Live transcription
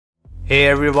Hey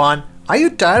everyone, are you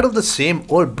tired of the same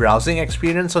old browsing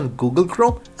experience on Google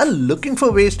Chrome and looking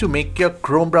for ways to make your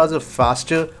Chrome browser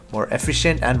faster, more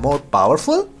efficient and more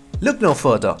powerful? Look no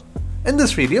further. In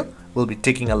this video, we'll be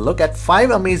taking a look at 5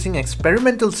 amazing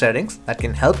experimental settings that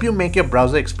can help you make your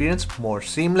browser experience more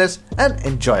seamless and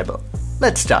enjoyable.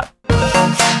 Let's start.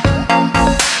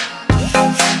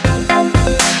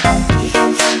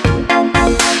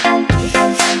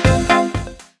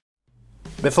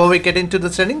 Before we get into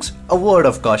the settings, a word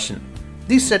of caution.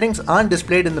 These settings aren't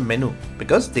displayed in the menu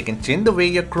because they can change the way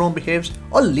your Chrome behaves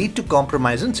or lead to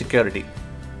compromise in security.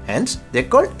 Hence, they're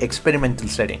called experimental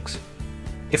settings.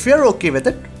 If you're okay with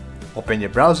it, open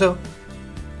your browser,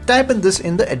 type in this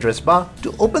in the address bar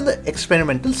to open the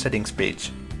experimental settings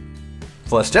page.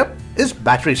 First up is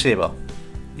battery saver.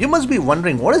 You must be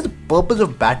wondering what is the purpose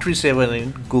of battery saver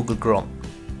in Google Chrome.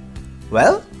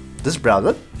 Well, this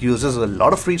browser uses a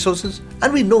lot of resources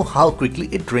and we know how quickly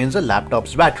it drains a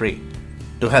laptop's battery.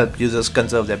 To help users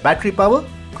conserve their battery power,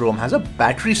 Chrome has a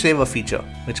battery saver feature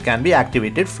which can be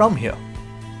activated from here.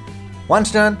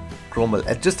 Once done, Chrome will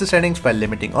adjust the settings by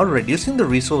limiting or reducing the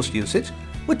resource usage,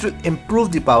 which will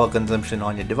improve the power consumption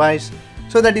on your device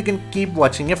so that you can keep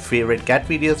watching your favorite cat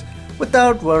videos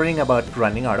without worrying about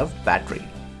running out of battery.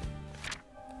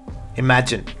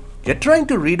 Imagine you're trying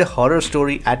to read a horror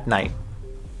story at night.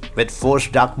 With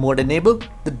forced dark mode enabled,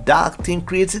 the dark theme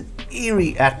creates an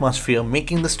eerie atmosphere,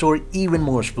 making the story even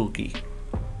more spooky.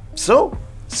 So,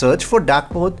 search for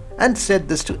dark mode and set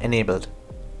this to enabled.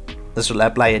 This will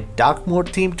apply a dark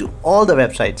mode theme to all the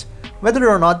websites, whether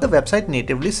or not the website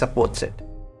natively supports it.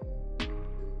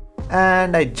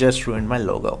 And I just ruined my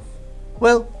logo.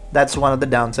 Well, that's one of the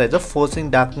downsides of forcing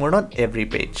dark mode on every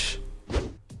page.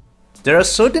 There are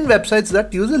certain websites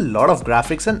that use a lot of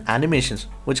graphics and animations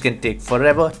which can take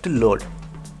forever to load.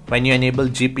 When you enable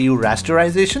GPU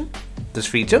rasterization, this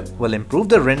feature will improve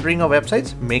the rendering of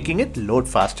websites, making it load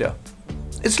faster.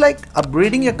 It's like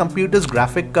upgrading your computer's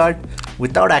graphic card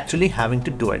without actually having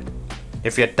to do it.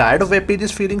 If you're tired of web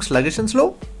pages feeling sluggish and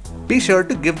slow, be sure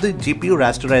to give the GPU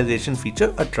rasterization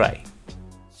feature a try.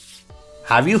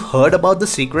 Have you heard about the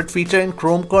secret feature in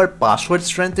Chrome called Password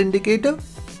Strength Indicator?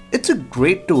 It's a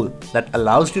great tool that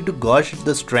allows you to gauge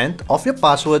the strength of your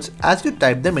passwords as you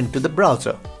type them into the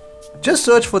browser. Just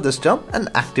search for this term and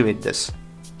activate this.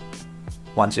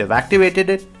 Once you have activated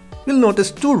it, you'll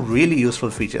notice two really useful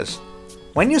features.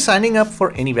 When you're signing up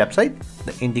for any website,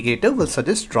 the indicator will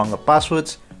suggest stronger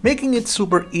passwords, making it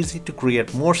super easy to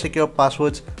create more secure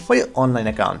passwords for your online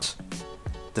accounts.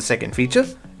 The second feature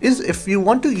is if you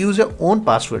want to use your own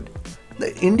password,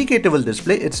 the indicator will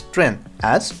display its strength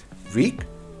as weak,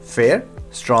 fair,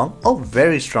 strong or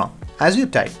very strong as you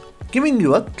type, giving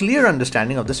you a clear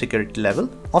understanding of the security level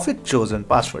of your chosen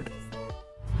password.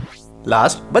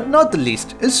 Last but not the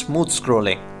least is smooth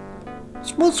scrolling.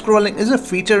 Smooth scrolling is a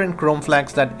feature in Chrome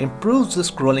flags that improves the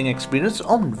scrolling experience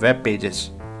on web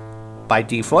pages. By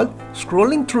default,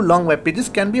 scrolling through long web pages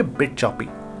can be a bit choppy,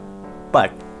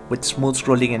 but with smooth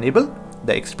scrolling enabled,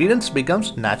 the experience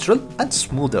becomes natural and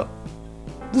smoother.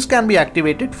 This can be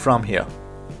activated from here.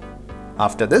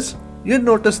 After this, you'll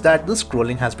notice that the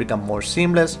scrolling has become more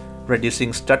seamless,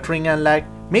 reducing stuttering and lag,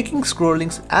 making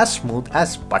scrolling as smooth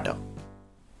as butter.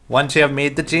 Once you have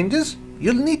made the changes,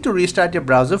 you'll need to restart your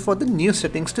browser for the new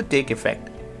settings to take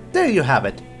effect. There you have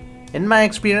it. In my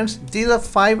experience, these are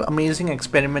 5 amazing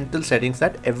experimental settings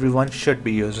that everyone should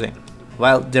be using.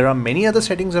 While there are many other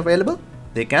settings available,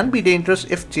 they can be dangerous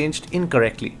if changed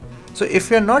incorrectly. So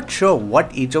if you're not sure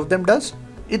what each of them does,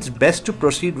 it's best to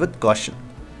proceed with caution.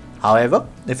 However,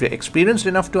 if you're experienced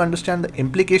enough to understand the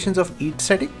implications of each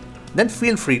setting, then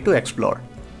feel free to explore.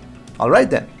 Alright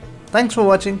then, thanks for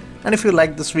watching, and if you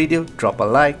liked this video, drop a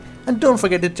like and don't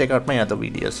forget to check out my other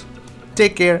videos.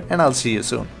 Take care and I'll see you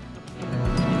soon.